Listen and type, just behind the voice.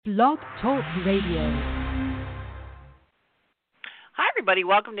Blog Talk Radio. Hi, everybody.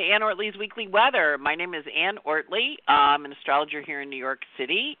 Welcome to Ann Ortelee's Weekly Weather. My name is Ann Ortelee. I'm an astrologer here in New York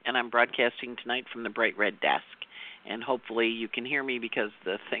City, and I'm broadcasting tonight from the Bright Red Desk. And hopefully you can hear me because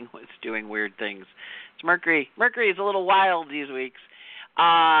the thing was doing weird things. It's Mercury. Mercury is a little wild these weeks.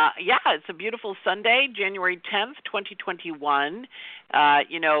 It's a beautiful Sunday, January 10th, 2021.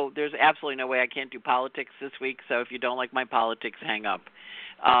 There's absolutely no way I can't do politics this week, so if you don't like my politics, hang up.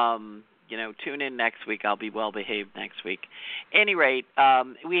 Tune in next week. I'll be well behaved next week. Any rate,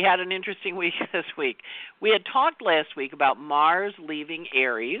 we had an interesting week this week. We had talked last week about Mars leaving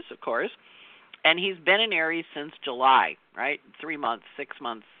Eris, of course, and he's been in Eris since July, right? 3 months, 6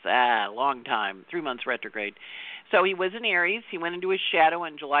 months, long time, 3 months retrograde. So he was in Eris. He went into his shadow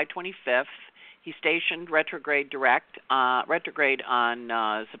on July 25th. He stationed retrograde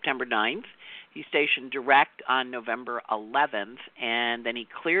on September 9th. He stationed direct on November 11th, and then he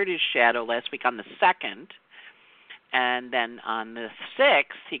cleared his shadow last week on the 2nd. And then on the 6th,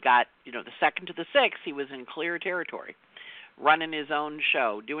 he got, the 2nd to the 6th, he was in clear territory, running his own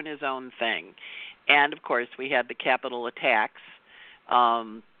show, doing his own thing. And, of course, we had the Capitol attacks.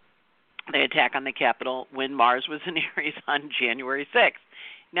 The attack on the Capitol when Mars was in Eris on January 6th.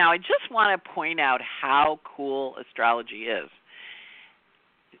 Now, I just want to point out how cool astrology is.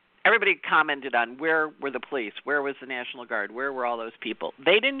 Everybody commented on where were the police, where was the National Guard, where were all those people.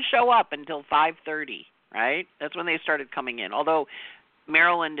 They didn't show up until 5:30, right? That's when they started coming in. Although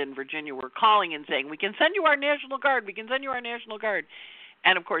Maryland and Virginia were calling and saying, we can send you our National Guard, we can send you our National Guard.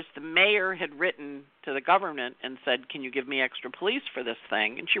 And, of course, the mayor had written to the government and said, can you give me extra police for this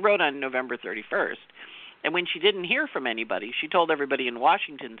thing? And she wrote on November 31st. And when she didn't hear from anybody, she told everybody in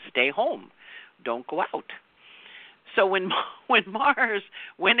Washington, stay home, don't go out. So when Mars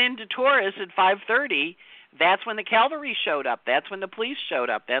went into Taurus at 5:30, that's when the cavalry showed up. That's when the police showed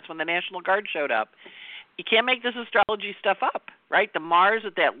up. That's when the National Guard showed up. You can't make this astrology stuff up, right? The Mars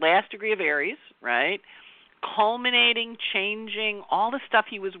at that last degree of Eris, right? Culminating, changing, all the stuff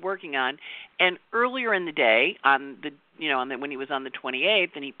he was working on. And earlier in the day, when he was on the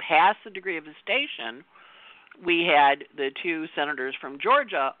 28th, and he passed the degree of his station, we had the two senators from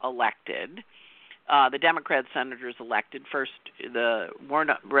Georgia elected. The Democrat senators elected. First,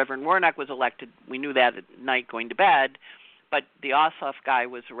 Reverend Warnock was elected. We knew that at night going to bed. But the Ossoff guy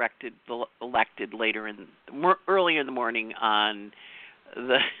was elected early in the morning on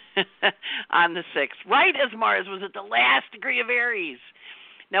the on the 6th, right as Mars was at the last degree of Aries.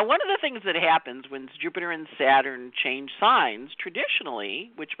 Now, one of the things that happens when Jupiter and Saturn change signs,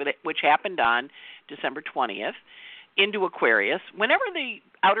 traditionally, which happened on December 20th, into Aquarius, whenever the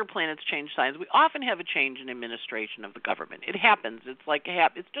outer planets change signs, we often have a change in administration of the government. It happens.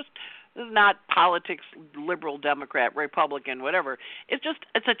 It's just not politics, liberal, Democrat, Republican, whatever. It's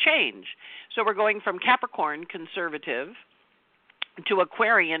a change. So we're going from Capricorn, conservative, to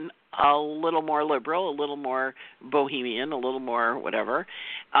Aquarian, a little more liberal, a little more bohemian, a little more whatever,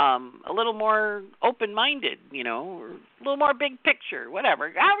 a little more open-minded, or a little more big picture, whatever.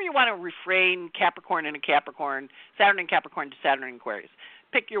 However you want to refrain Capricorn into Capricorn, Saturn and Capricorn to Saturn and Aquarius.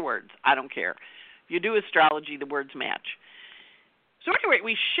 Pick your words. I don't care. If you do astrology, the words match. So anyway,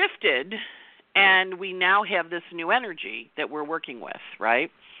 we shifted, and we now have this new energy that we're working with,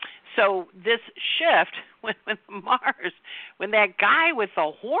 right? So this shift, when that guy with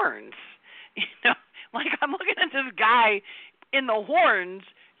the horns, I'm looking at this guy in the horns,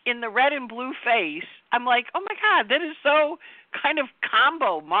 in the red and blue face, I'm like, oh my God, that is so kind of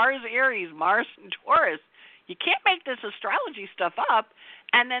combo, Mars, Aries, Mars and Taurus. You can't make this astrology stuff up.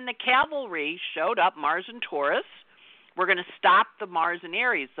 And then the cavalry showed up, Mars and Taurus. We're going to stop the Mars and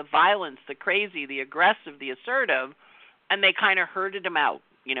Aries, the violence, the crazy, the aggressive, the assertive, and they kind of herded them out.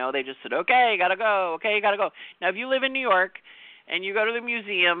 They just said, okay, gotta go. Now, if you live in New York and you go to the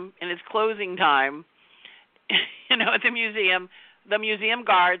museum and it's closing time, at the museum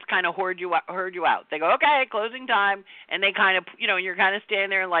guards kind of herd you out. They go, okay, closing time, and they kind of, you're kind of standing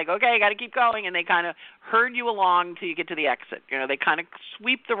there and like, okay, got to keep going, and they kind of herd you along till you get to the exit. They kind of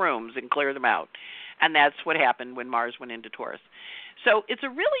sweep the rooms and clear them out, and that's what happened when Mars went into Taurus. So it's a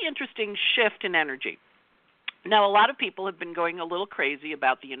really interesting shift in energy. Now, a lot of people have been going a little crazy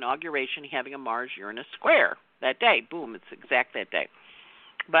about the inauguration having a Mars-Uranus square that day. Boom, it's exact that day.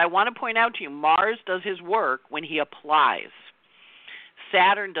 But I want to point out to you, Mars does his work when he applies.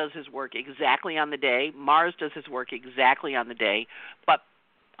 Saturn does his work exactly on the day. Mars does his work exactly on the day. But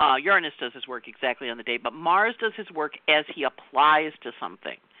Uranus does his work exactly on the day. But Mars does his work as he applies to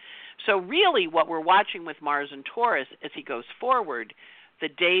something. So really what we're watching with Mars and Taurus as he goes forward, The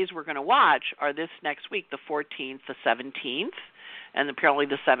days we're going to watch are this next week, the 14th, the 17th, and apparently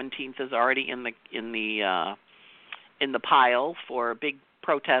the 17th is already in the pile for big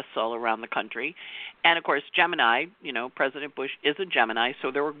protests all around the country. And, of course, Gemini, President Bush is a Gemini,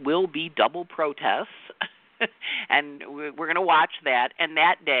 so there will be double protests. And we're going to watch that. And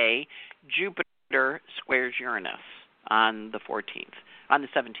that day, Jupiter squares Uranus on the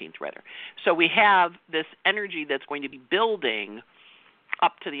 17th, rather. So we have this energy that's going to be building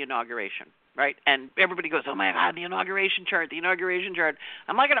up to the inauguration, right? And everybody goes, oh, my God, the inauguration chart.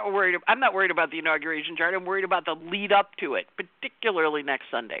 I'm not worried about the inauguration chart. I'm worried about the lead up to it, particularly next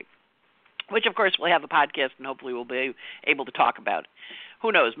Sunday, which, of course, we'll have a podcast and hopefully we'll be able to talk about.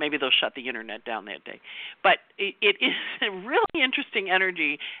 Who knows? Maybe they'll shut the internet down that day. But it is a really interesting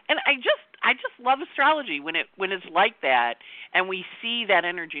energy, and I just love astrology when it's like that, and we see that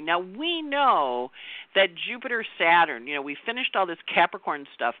energy. Now we know that Jupiter, Saturn. We finished all this Capricorn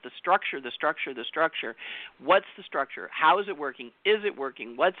stuff. The structure. What's the structure? How is it working? Is it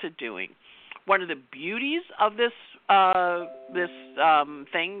working? What's it doing? One of the beauties of this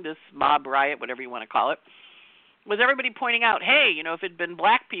mob riot, whatever you want to call it, was everybody pointing out, hey, if it had been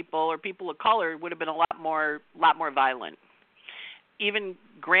black people or people of color, it would have been a lot more violent. Even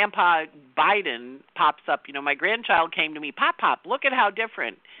Grandpa Biden pops up. My grandchild came to me, Pop, look at how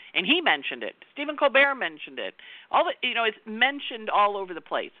different. And he mentioned it. Stephen Colbert mentioned it. It's mentioned all over the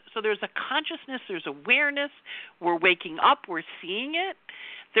place. So there's a consciousness, there's awareness. We're waking up, we're seeing it.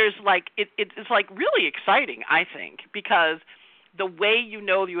 There's it's really exciting, I think, because the way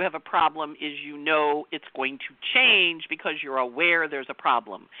you have a problem is it's going to change because you're aware there's a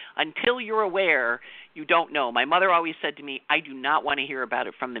problem. Until you're aware, you don't know. My mother always said to me, I do not want to hear about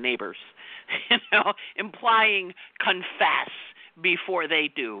it from the neighbors, implying confess before they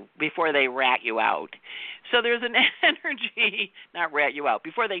rat you out. So there's an energy, not rat you out,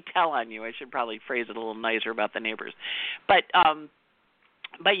 before they tell on you. I should probably phrase it a little nicer about the neighbors.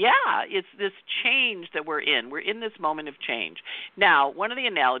 But yeah, it's this change that we're in. We're in this moment of change. Now, one of the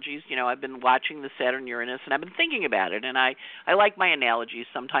analogies, I've been watching the Saturn-Uranus, and I've been thinking about it, and I like my analogies.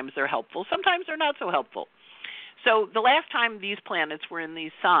 Sometimes they're helpful. Sometimes they're not so helpful. So the last time these planets were in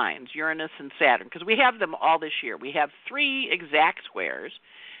these signs, Uranus and Saturn, because we have them all this year. We have 3 exact squares.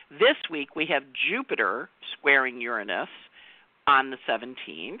 This week we have Jupiter squaring Uranus on the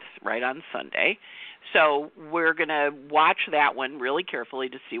 17th, right on Sunday. So we're going to watch that one really carefully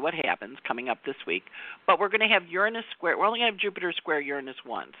to see what happens coming up this week. But we're going to have Uranus square. We're only going to have Jupiter square Uranus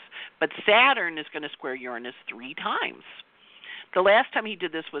once. But Saturn is going to square Uranus 3 times. The last time he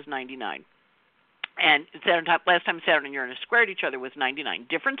did this was 99. And last time Saturn and Uranus squared each other was 99.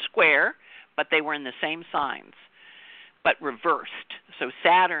 Different square, but they were in the same signs, but reversed. So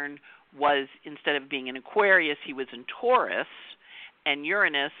Saturn was, instead of being in Aquarius, he was in Taurus. And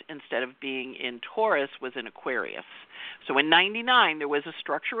Uranus, instead of being in Taurus, was in Aquarius. So in 99, there was a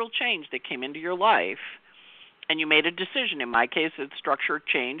structural change that came into your life, and you made a decision. In my case, the structure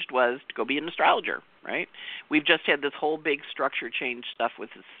changed was to go be an astrologer, right? We've just had this whole big structure change stuff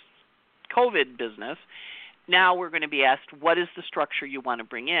with this COVID business. Now we're going to be asked, what is the structure you want to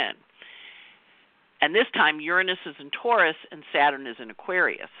bring in? And this time, Uranus is in Taurus and Saturn is in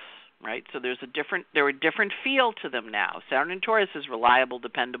Aquarius. Right, so there are a different feel to them now. Saturn in Taurus is reliable,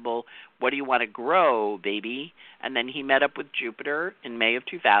 dependable. What do you want to grow, baby? And then he met up with Jupiter in May of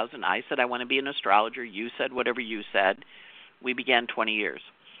 2000. I said I want to be an astrologer. You said whatever you said. We began 20 years.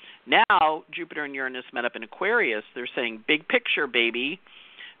 Now Jupiter and Uranus met up in Aquarius. They're saying big picture, baby.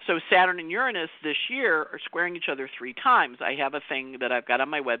 So Saturn and Uranus this year are squaring each other 3 times. I have a thing that I've got on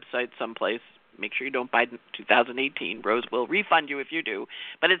my website someplace. Make sure you don't buy 2018. Rose will refund you if you do.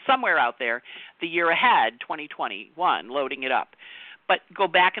 But it's somewhere out there, the year ahead, 2021, loading it up. But go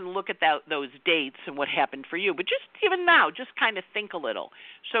back and look at those dates and what happened for you. But just even now, just kind of think a little.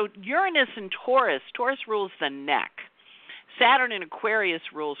 So Uranus in Taurus rules the neck. Saturn in Aquarius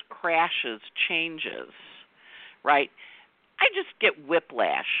rules crashes, changes, right? I just get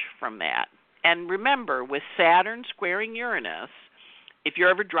whiplash from that. And remember, with Saturn squaring Uranus, if you're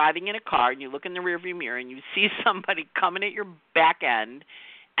ever driving in a car and you look in the rearview mirror and you see somebody coming at your back end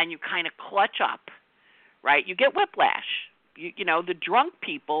and you kind of clutch up, right, you get whiplash. You know, the drunk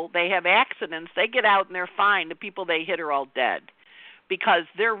people, they have accidents. They get out and they're fine. The people they hit are all dead because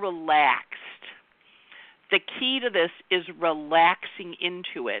they're relaxed. The key to this is relaxing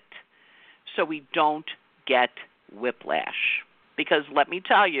into it so we don't get whiplash. Because let me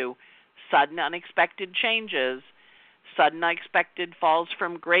tell you, sudden unexpected changes, sudden unexpected falls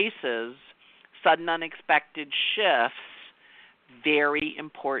from graces, sudden unexpected shifts, very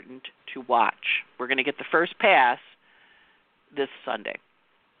important to watch. We're going to get the first pass this Sunday.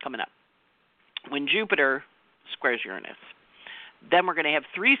 coming up, when Jupiter squares Uranus. Then we're going to have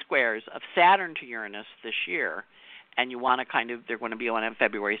 3 squares of Saturn to Uranus this year, and you want to they're going to be one on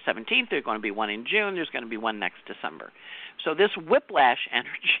February 17th, there's going to be one in June, there's going to be one next December. So this whiplash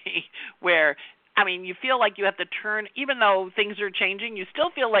energy where, you feel like you have to turn, even though things are changing, you still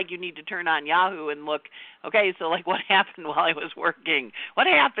feel like you need to turn on Yahoo and look, okay, so what happened while I was working? What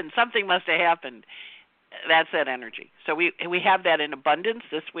happened? Something must have happened. That's that energy. So we have that in abundance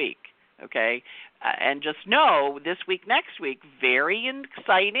this week, okay? And just know this week, next week, very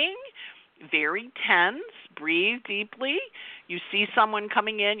exciting, very tense. Breathe deeply. You see someone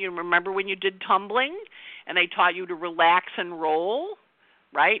coming in. You remember when you did tumbling and they taught you to relax and roll,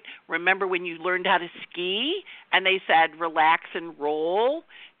 right? Remember when you learned how to ski and they said relax and roll?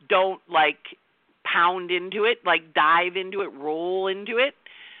 Don't pound into it, dive into it, roll into it.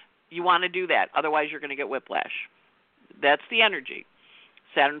 You want to do that. Otherwise, you're going to get whiplash. That's the energy.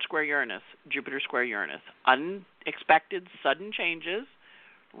 Saturn square Uranus, Jupiter square Uranus. Unexpected, sudden changes.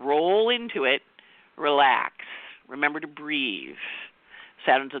 Roll into it. Relax. Remember to breathe.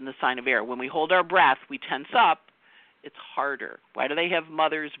 Saturn's in the sign of air. When we hold our breath, we tense up. It's harder. Why do they have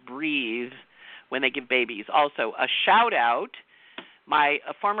mothers breathe when they give babies? Also, a shout out. My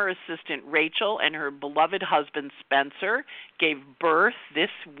former assistant, Rachel, and her beloved husband, Spencer, gave birth this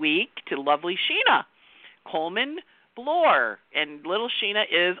week to lovely Sheena Coleman Bloor. And little Sheena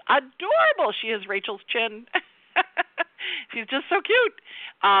is adorable. She has Rachel's chin. She's just so cute.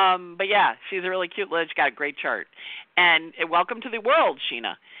 But yeah, she's a really cute little, she's got a great chart. And welcome to the world,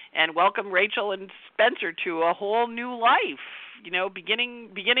 Sheena. And welcome Rachel and Spencer to a whole new life, beginning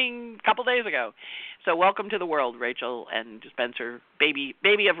a couple days ago. So welcome to the world, Rachel and Spencer, baby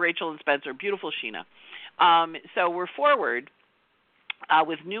of Rachel and Spencer, beautiful Sheena. So we're forward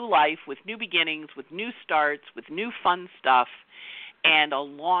with new life, with new beginnings, with new starts, with new fun stuff, and a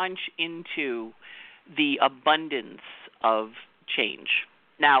launch into the abundance of change.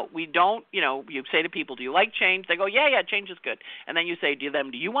 Now, we don't, you say to people, do you like change? They go, yeah, change is good. And then you say to them,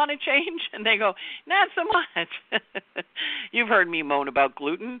 do you want to change? And they go, not so much. You've heard me moan about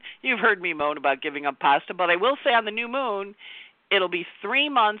gluten. You've heard me moan about giving up pasta. But I will say on the new moon, it'll be 3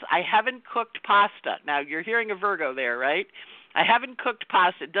 months I haven't cooked pasta. Now, you're hearing a Virgo there, right? I haven't cooked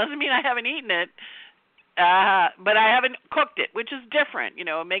pasta. It doesn't mean I haven't eaten it. But I haven't cooked it, which is different.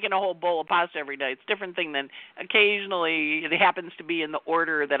 Making a whole bowl of pasta every day, it's a different thing than occasionally it happens to be in the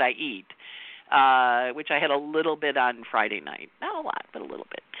order that I eat, which I had a little bit on Friday night. Not a lot, but a little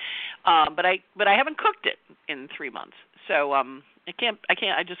bit. But I haven't cooked it in 3 months. So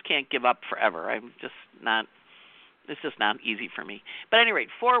I just can't give up forever. I'm just not. It's just not easy for me. But at any rate,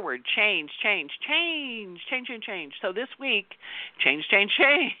 forward, change. So this week, change.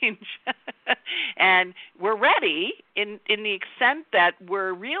 And we're ready in the extent that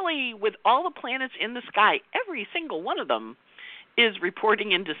we're really, with all the planets in the sky, every single one of them is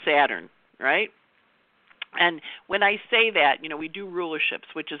reporting into Saturn, right? And when I say that, we do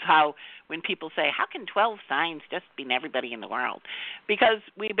rulerships, which is how when people say, how can 12 signs just mean everybody in the world? Because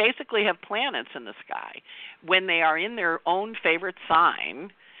we basically have planets in the sky. When they are in their own favorite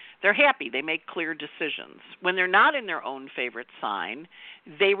sign, they're happy. They make clear decisions. When they're not in their own favorite sign,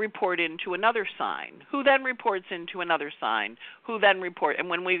 they report into another sign, who then reports into another sign, who then report. And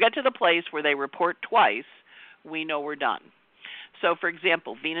when we get to the place where they report twice, we know we're done. So, for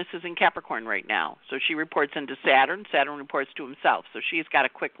example, Venus is in Capricorn right now. So she reports into Saturn. Saturn reports to himself. So she's got a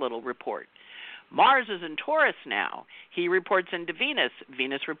quick little report. Mars is in Taurus now. He reports into Venus.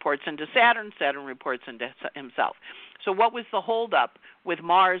 Venus reports into Saturn. Saturn reports into himself. So what was the holdup with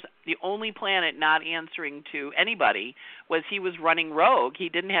Mars? The only planet not answering to anybody was he was running rogue. He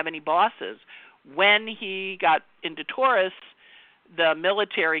didn't have any bosses. When he got into Taurus, the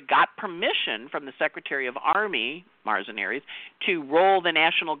military got permission from the Secretary of Army, Mars and Eris, to roll the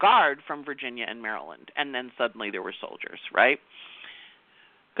National Guard from Virginia and Maryland. And then suddenly there were soldiers, right?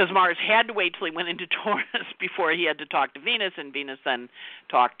 Because Mars had to wait till he went into Taurus before he had to talk to Venus, and Venus then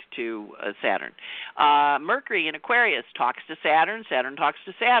talked to Saturn. Mercury in Aquarius talks to Saturn. Saturn talks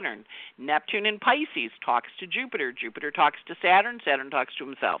to Saturn. Neptune in Pisces talks to Jupiter. Jupiter talks to Saturn. Saturn talks to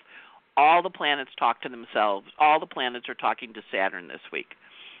himself. All the planets talk to themselves. All the planets are talking to Saturn this week.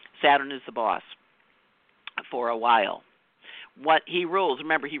 Saturn is the boss for a while. What he rules,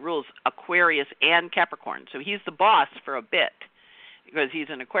 remember, he rules Aquarius and Capricorn. So he's the boss for a bit because he's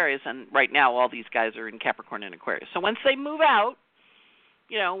in Aquarius, and right now all these guys are in Capricorn and Aquarius. So once they move out,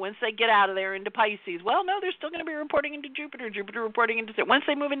 once they get out of there into Pisces, well, no, they're still going to be reporting into Jupiter, Jupiter reporting into Saturn. Once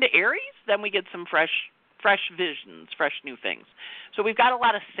they move into Eris, then we get some fresh fresh visions, fresh new things. So we've got a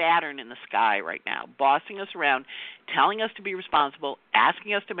lot of Saturn in the sky right now, bossing us around, telling us to be responsible,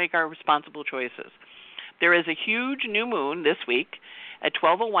 asking us to make our responsible choices. There is a huge new moon this week at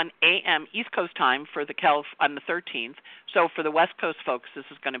 12:01 a.m. East Coast time for on the 13th. So for the West Coast folks, this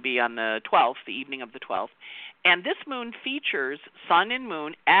is going to be on the 12th, the evening of the 12th. And this moon features Sun and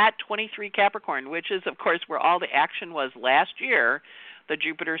Moon at 23 Capricorn, which is, of course, where all the action was last year. The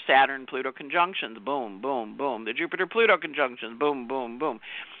Jupiter-Saturn-Pluto conjunctions, boom, boom, boom. The Jupiter-Pluto conjunctions, boom, boom, boom.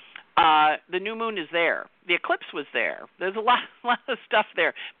 The new moon is there. The eclipse was there. There's a lot of stuff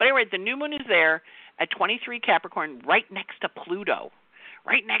there. But anyway, the new moon is there at 23 Capricorn, right next to Pluto.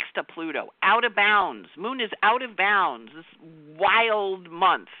 Right next to Pluto. Out of bounds. Moon is out of bounds. This wild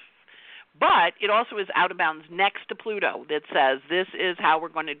month. But it also is out of bounds next to Pluto that says this is how we're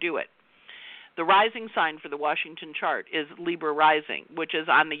going to do it. The rising sign for the Washington chart is Libra rising, which is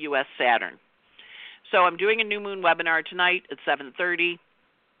on the U.S. Saturn. So I'm doing a new moon webinar tonight at 7:30.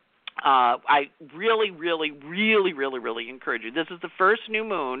 I really encourage you. This is the first new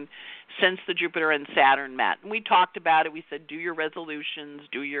moon since the Jupiter and Saturn met. And we talked about it. We said do your resolutions,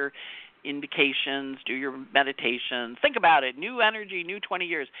 do your indications, do your meditations. Think about it. New energy, new 20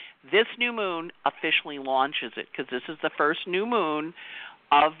 years. This new moon officially launches it because this is the first new moon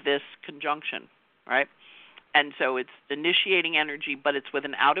of this conjunction, right? And so it's initiating energy, but it's with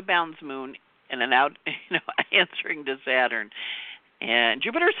an out-of-bounds moon and answering to Saturn. And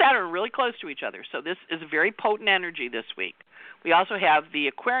Jupiter and Saturn are really close to each other, so this is a very potent energy this week. We also have the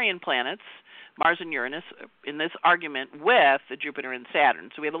Aquarian planets, Mars and Uranus, in this argument with the Jupiter and Saturn.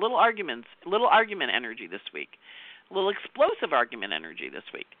 So we have a little argument energy this week, a little explosive argument energy this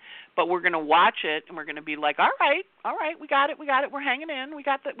week. But we're going to watch it, and we're going to be like, all right, we got it, we're hanging in, we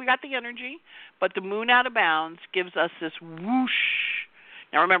got the energy. But the moon out of bounds gives us this whoosh.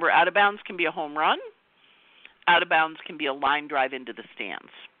 Now remember, out of bounds can be a home run. Out of bounds can be a line drive into the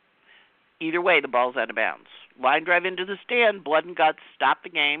stands. Either way, the ball's out of bounds. Line drive into the stand, blood and guts, stop the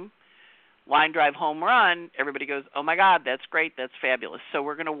game. Line drive home run, everybody goes, oh my God, that's great, that's fabulous. So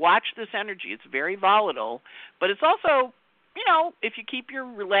we're going to watch this energy. It's very volatile, but it's also, if you keep your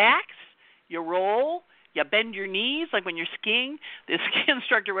relax, you roll, you bend your knees, like when you're skiing. The ski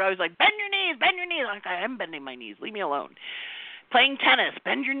instructor would always like, bend your knees. Like, I am bending my knees, leave me alone. Playing tennis,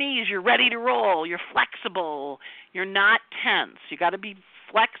 bend your knees, you're ready to roll, you're flexible, you're not tense. You got to be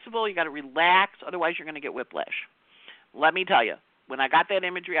flexible, you got to relax, otherwise you're going to get whiplash. Let me tell you, when I got that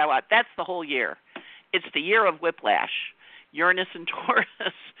imagery out, that's the whole year. It's the year of whiplash, Uranus and Taurus.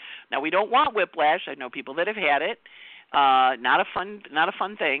 Now, we don't want whiplash. I know people that have had it. Not a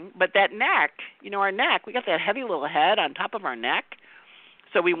fun thing. But that neck, our neck, we got that heavy little head on top of our neck.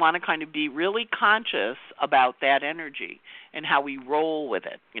 So we want to kind of be really conscious about that energy and how we roll with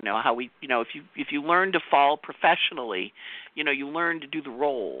it. How we, if you learn to fall professionally, you learn to do the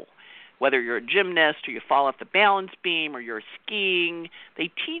roll. Whether you're a gymnast or you fall off the balance beam or you're skiing, they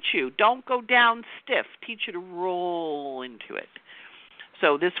teach you, don't go down stiff, teach you to roll into it.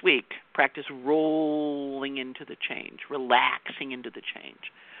 So this week, practice rolling into the change, relaxing into the change.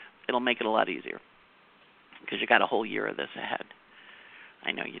 It'll make it a lot easier because you got a whole year of this ahead.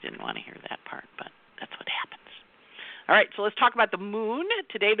 I know you didn't want to hear that part, but that's what happens. All right, so let's talk about the moon.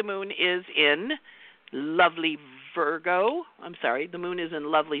 Today the moon is in lovely Virgo. The moon is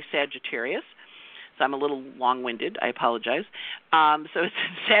in lovely Sagittarius. So I'm a little long-winded. I apologize. So it's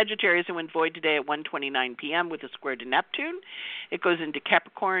in Sagittarius and went void today at 1:29 p.m. with a square to Neptune. It goes into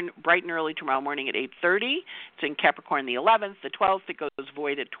Capricorn bright and early tomorrow morning at 8:30. It's in Capricorn the 11th. The 12th, it goes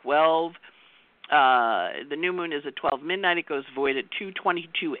void at 12. The new moon is at 12 midnight. It goes void at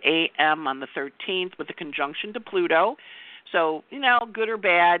 2:22 a.m. on the 13th with a conjunction to Pluto. So, good or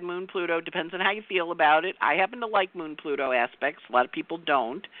bad, Moon Pluto, depends on how you feel about it. I happen to like Moon Pluto aspects. A lot of people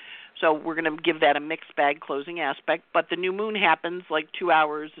don't. So we're going to give that a mixed bag closing aspect. But the new moon happens like 2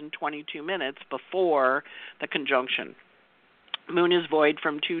 hours and 22 minutes before the conjunction. Moon is void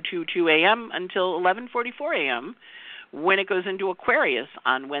from 2:22 a.m. until 11:44 a.m. when it goes into Aquarius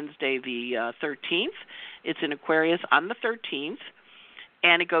on Wednesday the 13th. It's in Aquarius on the 13th.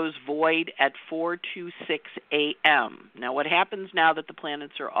 And it goes void at 4:26 a.m. Now, what happens now that the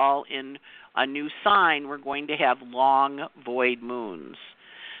planets are all in a new sign, we're going to have long void moons.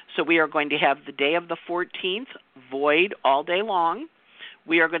 So we are going to have the day of the 14th void all day long.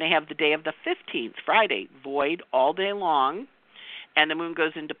 We are going to have the day of the 15th, Friday, void all day long. And the moon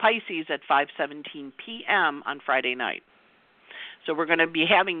goes into Pisces at 5:17 p.m. on Friday night. So we're going to be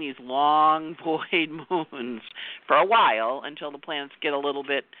having these long void moons for a while until the planets get a little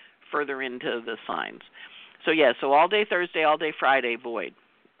bit further into the signs. So, so all day Thursday, all day Friday, void.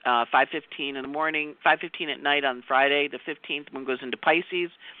 5:15 in the morning, 5:15 at night on Friday, the 15th. Moon goes into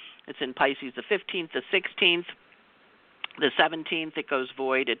Pisces. It's in Pisces the 15th, the 16th, the 17th. It goes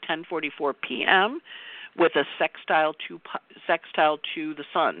void at 10:44 p.m. with a sextile to the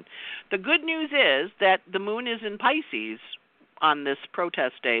sun. The good news is that the moon is in Pisces on this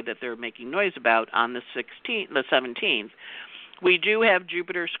protest day that they're making noise about on the 17th. We do have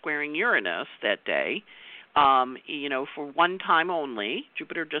Jupiter squaring Uranus that day. For one time only.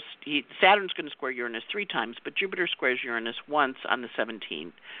 Saturn's going to square Uranus 3 times, but Jupiter squares Uranus once on the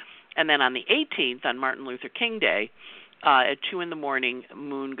 17th. And then on the 18th, on Martin Luther King Day, at 2 in the morning,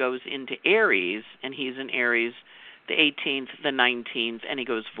 Moon goes into Eris, and he's in Eris the 18th, the 19th, and he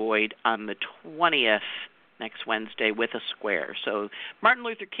goes void on the 20th, next Wednesday, with a square. So Martin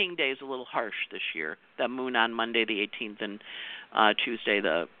Luther King Day is a little harsh this year. The Moon on Monday the 18th and Tuesday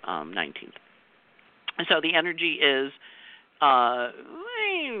the 19th. So the energy is, not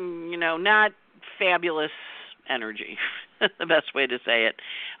fabulous energy, the best way to say it.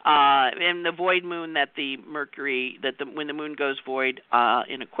 And the void moon when the moon goes void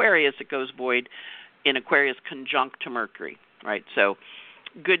in Aquarius, it goes void in Aquarius conjunct to Mercury, right? So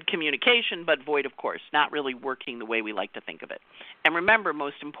good communication, but void, of course, not really working the way we like to think of it. And remember,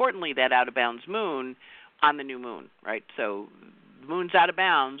 most importantly, that out of bounds moon on the new moon, right? So the moon's out of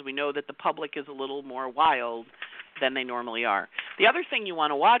bounds. We know that the public is a little more wild than they normally are. The other thing you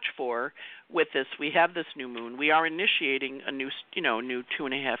want to watch for with this, we have this new moon. We are initiating a new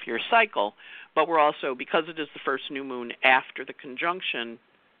 2.5-year cycle, but we're also, because it is the first new moon after the conjunction,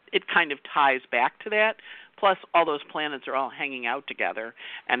 it kind of ties back to that. Plus, all those planets are all hanging out together,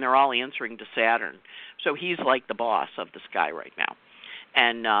 and they're all answering to Saturn. So he's like the boss of the sky right now.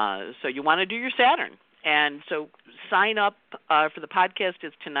 And so you want to do your Saturn. And so sign up for the podcast.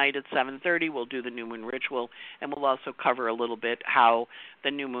 It's tonight at 7:30. We'll do the new moon ritual, and we'll also cover a little bit how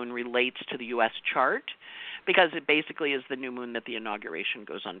the new moon relates to the U.S. chart, because it basically is the new moon that the inauguration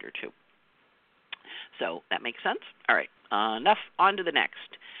goes under to. So that makes sense? All right, enough. On to the next.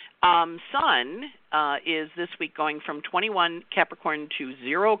 Sun is this week going from 21 Capricorn to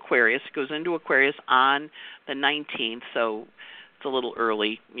 0 Aquarius. It goes into Aquarius on the 19th, so it's a little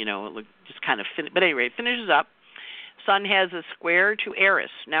early, just kind of but anyway, it finishes up. Sun has a square to Eris.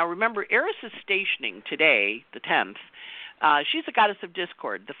 Now remember, Eris is stationing today, the 10th. She's a goddess of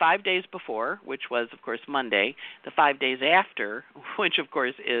discord. The 5 days before, which was, of course, Monday, the 5 days after, which, of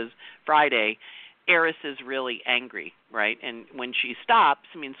course, is Friday, Eris is really angry, right? And when she stops,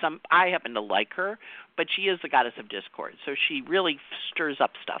 I happen to like her, but she is the goddess of discord, so she really stirs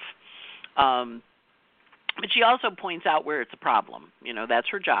up stuff. But she also points out where it's a problem. That's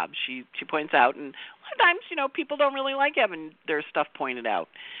her job. She points out, and a lot of times, people don't really like having their stuff pointed out.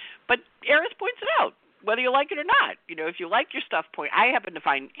 But Eris points it out, whether you like it or not. If you like your stuff I happen to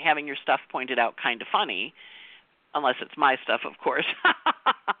find having your stuff pointed out kind of funny, unless it's my stuff, of course.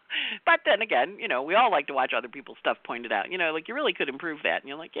 But then again, we all like to watch other people's stuff pointed out. Like you really could improve that. And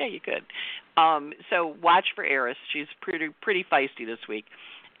you're like, yeah, you could. So watch for Eris. She's pretty feisty this week.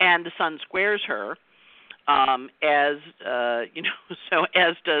 And the sun squares her. So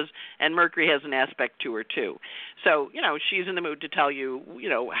as does, and Mercury has an aspect to her too. So, she's in the mood to tell you,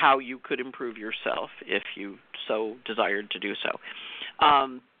 how you could improve yourself if you so desired to do so.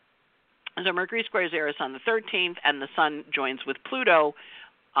 So Mercury squares Eris on the 13th, and the sun joins with Pluto,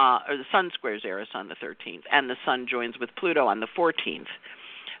 or the sun squares Eris on the 13th, and the sun joins with Pluto on the 14th.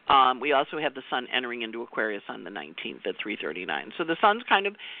 We also have the sun entering into Aquarius on the 19th at 3:39. So the sun's kind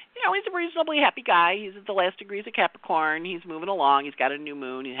of, he's a reasonably happy guy. He's at the last degrees of Capricorn. He's moving along. He's got a new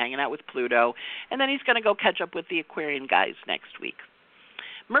moon. He's hanging out with Pluto. And then he's going to go catch up with the Aquarian guys next week.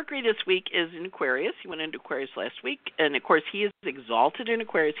 Mercury this week is in Aquarius. He went into Aquarius last week. And, of course, he is exalted in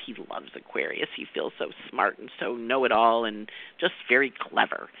Aquarius. He loves Aquarius. He feels so smart and so know-it-all and just very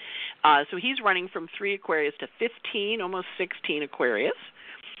clever. So he's running from 3 Aquarius to 15, almost 16 Aquarius.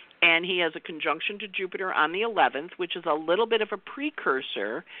 And he has a conjunction to Jupiter on the 11th, which is a little bit of a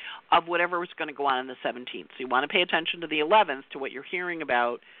precursor of whatever is going to go on the 17th. So you want to pay attention to the 11th, to what you're hearing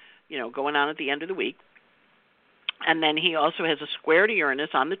about, going on at the end of the week. And then he also has a square to Uranus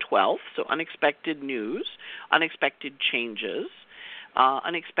on the 12th, so unexpected news, unexpected changes,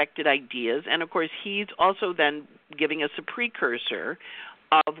 unexpected ideas. And, of course, he's also then giving us a precursor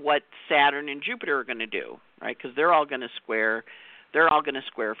of what Saturn and Jupiter are going to do, right? Because they're all going to square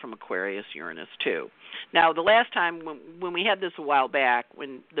from Aquarius, Uranus, too. Now, the last time when we had this a while back,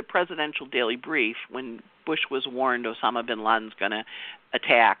 when the presidential daily brief, when Bush was warned Osama bin Laden's going to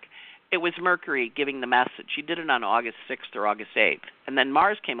attack, it was Mercury giving the message. He did it on August 6th or August 8th. And then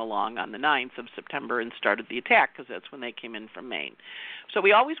Mars came along on the 9th of September and started the attack because that's when they came in from Maine. So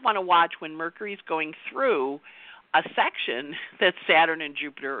we always want to watch when Mercury's going through a section that Saturn and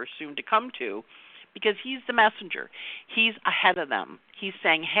Jupiter are soon to come to, because he's the messenger. He's ahead of them. He's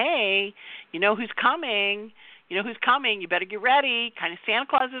saying, hey, you know who's coming? You know who's coming? You better get ready. Kind of Santa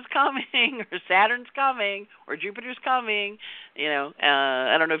Claus is coming, or Saturn's coming, or Jupiter's coming.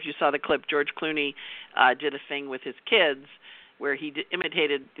 I don't know if you saw the clip. George Clooney did a thing with his kids where he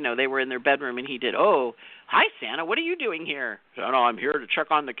imitated, they were in their bedroom, and he did, oh, hi, Santa, what are you doing here? Oh, no, I'm here to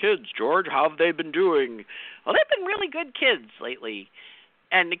check on the kids, George. How have they been doing? Well, they've been really good kids lately.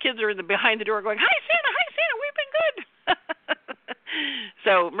 And the kids are behind the door going, hi, Santa, we've been good.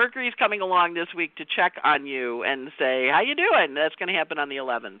 So Mercury's coming along this week to check on you and say, how you doing? That's going to happen on the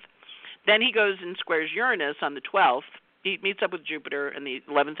 11th. Then he goes and squares Uranus on the 12th. He meets up with Jupiter on the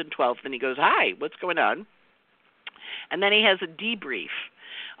 11th and 12th, and he goes, hi, what's going on? And then he has a debrief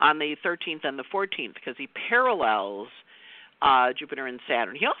on the 13th and the 14th because he parallels Jupiter and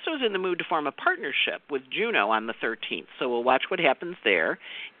Saturn. He also is in the mood to form a partnership with Juno on the 13th, so we'll watch what happens there.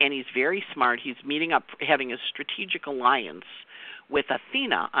 And he's very smart. He's meeting up, having a strategic alliance with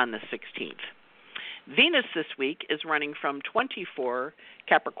Athena on the 16th. Venus this week is running from 24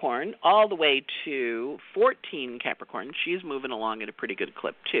 Capricorn all the way to 14 Capricorn. She's moving along at a pretty good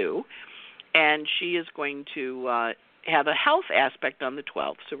clip, too. And she is going to have a health aspect on the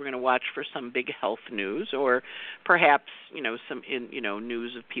 12th, so we're going to watch for some big health news, or perhaps some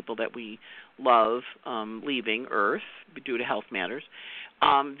news of people that we love leaving Earth due to health matters.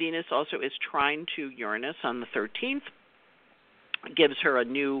 Venus also is trine to Uranus on the 13th. Gives her a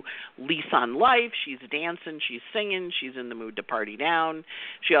new lease on life. She's dancing, she's singing, she's in the mood to party down.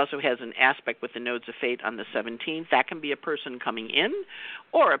 She also has an aspect with the nodes of fate on the 17th. That can be a person coming in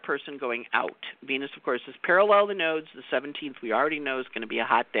or a person going out. Venus, of course, is parallel the nodes. The 17th we already know is going to be a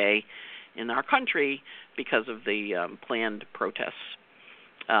hot day in our country because of the planned protests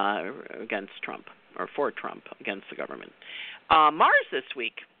against Trump, or for Trump, against the government. Mars this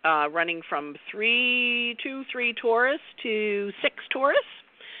week, running from 3 Taurus to 6 Taurus.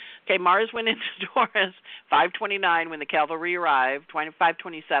 Okay, Mars went into Taurus 5:29 when the cavalry arrived,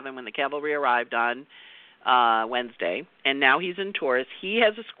 5:27 when the cavalry arrived on Wednesday, and now he's in Taurus. He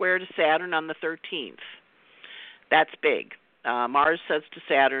has a square to Saturn on the 13th. That's big. Mars says to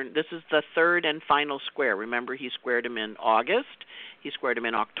Saturn, this is the third and final square. Remember, he squared him in August. He squared him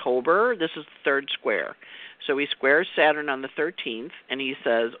in October. This is the third square. So he squares Saturn on the 13th, and he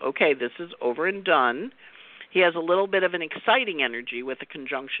says, okay, this is over and done. He has a little bit of an exciting energy with a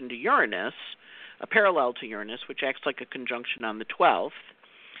conjunction to Uranus, a parallel to Uranus, which acts like a conjunction on the 12th.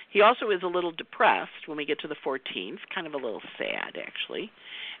 He also is a little depressed when we get to the 14th, kind of a little sad, actually.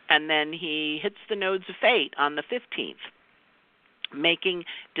 And then he hits the nodes of fate on the 15th, making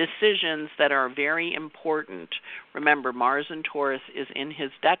decisions that are very important. Remember, Mars in Taurus is in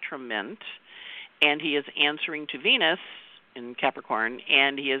his detriment, and he is answering to Venus in Capricorn,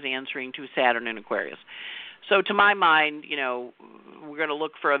 and he is answering to Saturn in Aquarius. So to my mind, we're going to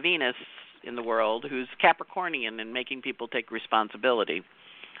look for a Venus in the world who's Capricornian and making people take responsibility.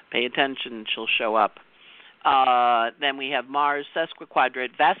 Pay attention, she'll show up. Then we have Mars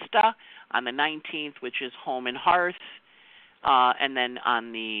sesquiquadrate Vesta on the 19th, which is home and hearth. And then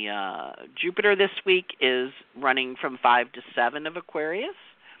on the Jupiter this week is running from 5 to 7 of Aquarius.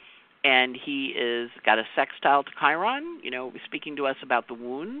 And he is got a sextile to Chiron, speaking to us about the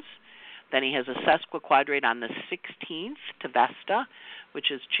wounds. Then he has a sesquiquadrate on the 16th to Vesta, which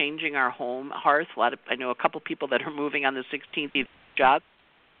is changing our home hearth. I know a couple people that are moving on the 16th, either jobs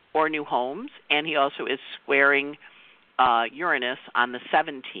or new homes. And he also is squaring Uranus on the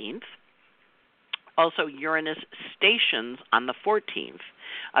 17th. Also, Uranus stations on the 14th.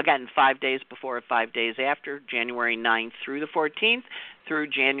 Again, 5 days before or 5 days after, January 9th through the 14th, through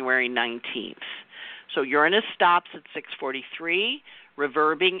January 19th. So Uranus stops at 6:43,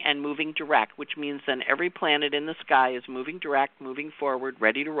 reverbing and moving direct, which means then every planet in the sky is moving direct, moving forward,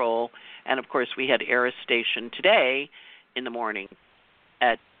 ready to roll. And, of course, we had Eris station today in the morning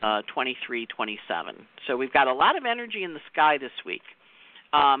at 23:27. So we've got a lot of energy in the sky this week.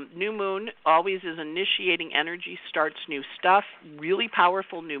 New moon always is initiating energy, starts new stuff, really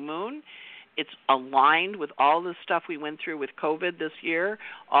powerful new moon. It's aligned with all the stuff we went through with COVID this year,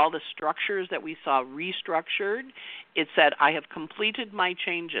 all the structures that we saw restructured. It said, I have completed my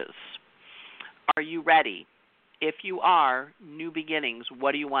changes. Are you ready? If you are, new beginnings,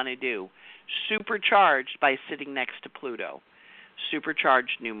 what do you want to do? Supercharged by sitting next to Pluto.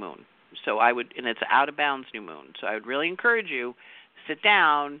 Supercharged new moon. So and it's out of bounds new moon. So I would really encourage you, sit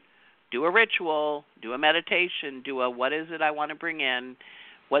down, do a ritual, do a meditation, do a what is it I want to bring in,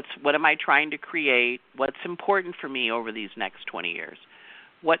 what am I trying to create, what's important for me over these next 20 years.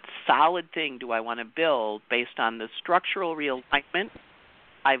 What solid thing do I want to build based on the structural realignment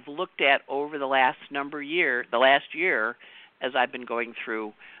I've looked at over the last year as I've been going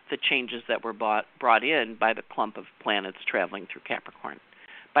through the changes that were brought in by the clump of planets traveling through Capricorn,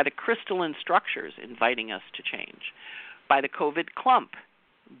 by the crystalline structures inviting us to change, by the COVID clump,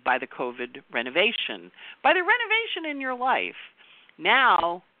 by the COVID renovation, by the renovation in your life.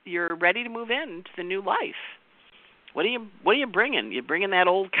 Now you're ready to move into the new life. What are you bringing? You bringing that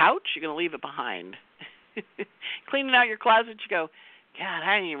old couch? You're going to leave it behind. Cleaning out your closet, you go, God,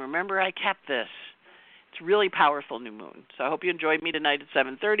 I don't even remember I kept this. It's really powerful new moon. So I hope you enjoyed me tonight at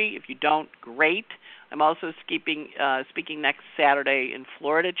 7:30. If you don't, great. I'm also speaking next Saturday in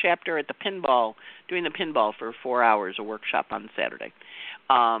Florida chapter at the pinball, doing the pinball for 4 hours, a workshop on Saturday.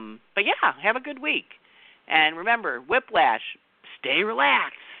 But yeah, have a good week. And remember, whiplash, stay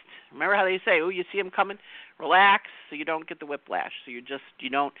relaxed. Remember how they say, oh, you see them coming? Relax so you don't get the whiplash. So you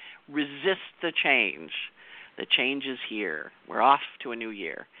don't resist the change. The change is here. We're off to a new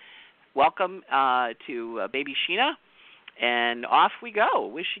year. Welcome to Baby Sheena, and off we go.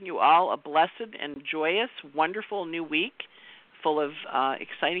 Wishing you all a blessed and joyous, wonderful new week full of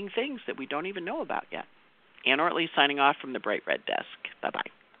exciting things that we don't even know about yet. Ann Ortelee signing off from the Bright Red Desk. Bye-bye.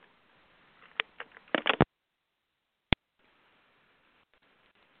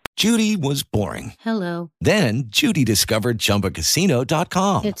 Judy was boring. Hello. Then Judy discovered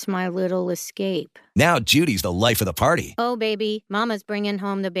ChumbaCasino.com. It's my little escape. Now Judy's the life of the party. Oh, baby, mama's bringing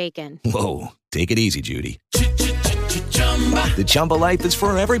home the bacon. Whoa, take it easy, Judy. The Chumba life is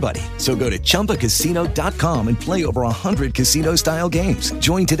for everybody. So go to ChumbaCasino.com and play over 100 casino-style games.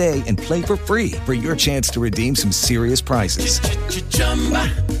 Join today and play for free for your chance to redeem some serious prizes.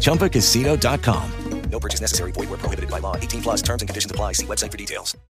 ChumbaCasino.com. No purchase necessary. Void where prohibited by law. 18+ terms and conditions apply. See website for details.